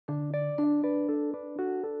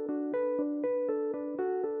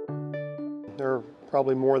are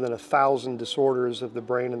probably more than 1,000 disorders of the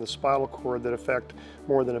brain and the spinal cord that affect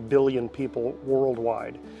more than 1 billion people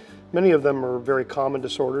worldwide. Many of them are very common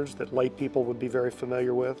disorders that lay people would be very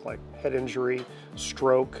familiar with, like head injury,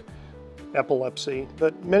 stroke, epilepsy,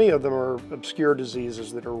 but many of them are obscure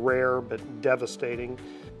diseases that are rare but devastating.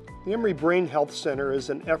 The Emory Brain Health Center is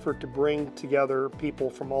an effort to bring together people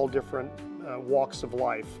from all different walks of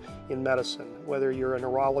life in medicine, whether you're a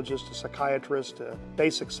neurologist, a psychiatrist, a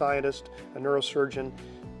basic scientist, a neurosurgeon,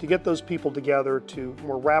 to get those people together to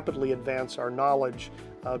more rapidly advance our knowledge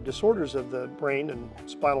of disorders of the brain and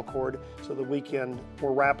spinal cord so that we can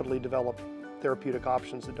more rapidly develop therapeutic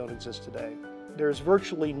options that don't exist today. There's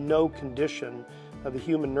virtually no condition of the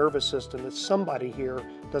human nervous system that somebody here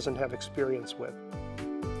doesn't have experience with.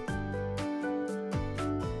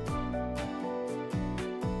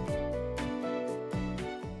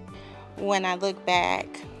 When I look back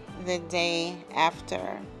the day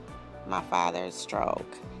after my father's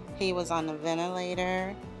stroke, he was on a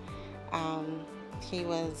ventilator, he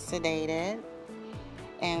was sedated,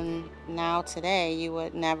 and now today you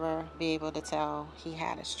would never be able to tell he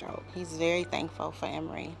had a stroke. He's very thankful for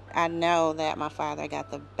Emory. I know that my father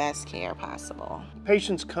got the best care possible.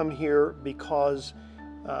 Patients come here because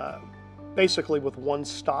basically with one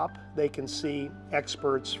stop they can see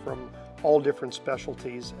experts from all different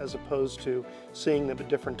specialties as opposed to seeing them at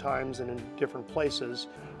different times and in different places.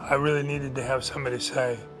 I really needed to have somebody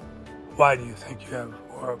say, why do you think you have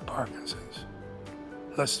Parkinson's?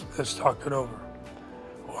 Let's talk it over.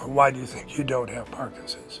 Or why do you think you don't have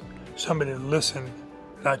Parkinson's? Somebody to listen,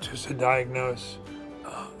 not just to diagnose,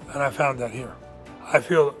 and I found that here. I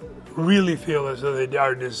really feel as though they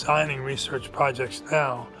are designing research projects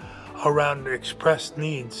now around expressed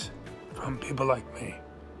needs from people like me.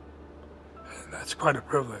 And that's quite a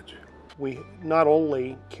privilege. We not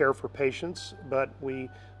only care for patients, but we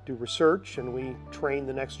do research and we train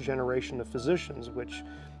the next generation of physicians, which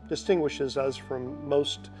distinguishes us from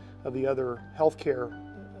most of the other healthcare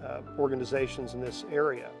organizations in this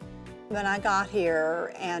area. When I got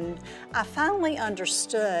here and I finally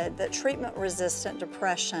understood that treatment-resistant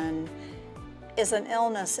depression is an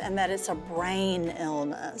illness and that it's a brain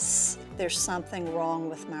illness. There's something wrong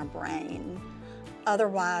with my brain.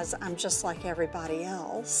 Otherwise, I'm just like everybody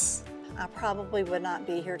else. I probably would not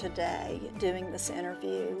be here today doing this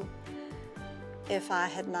interview if I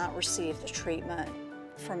had not received the treatment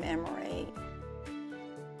from Emory.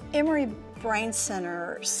 Emory Brain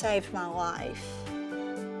Center saved my life.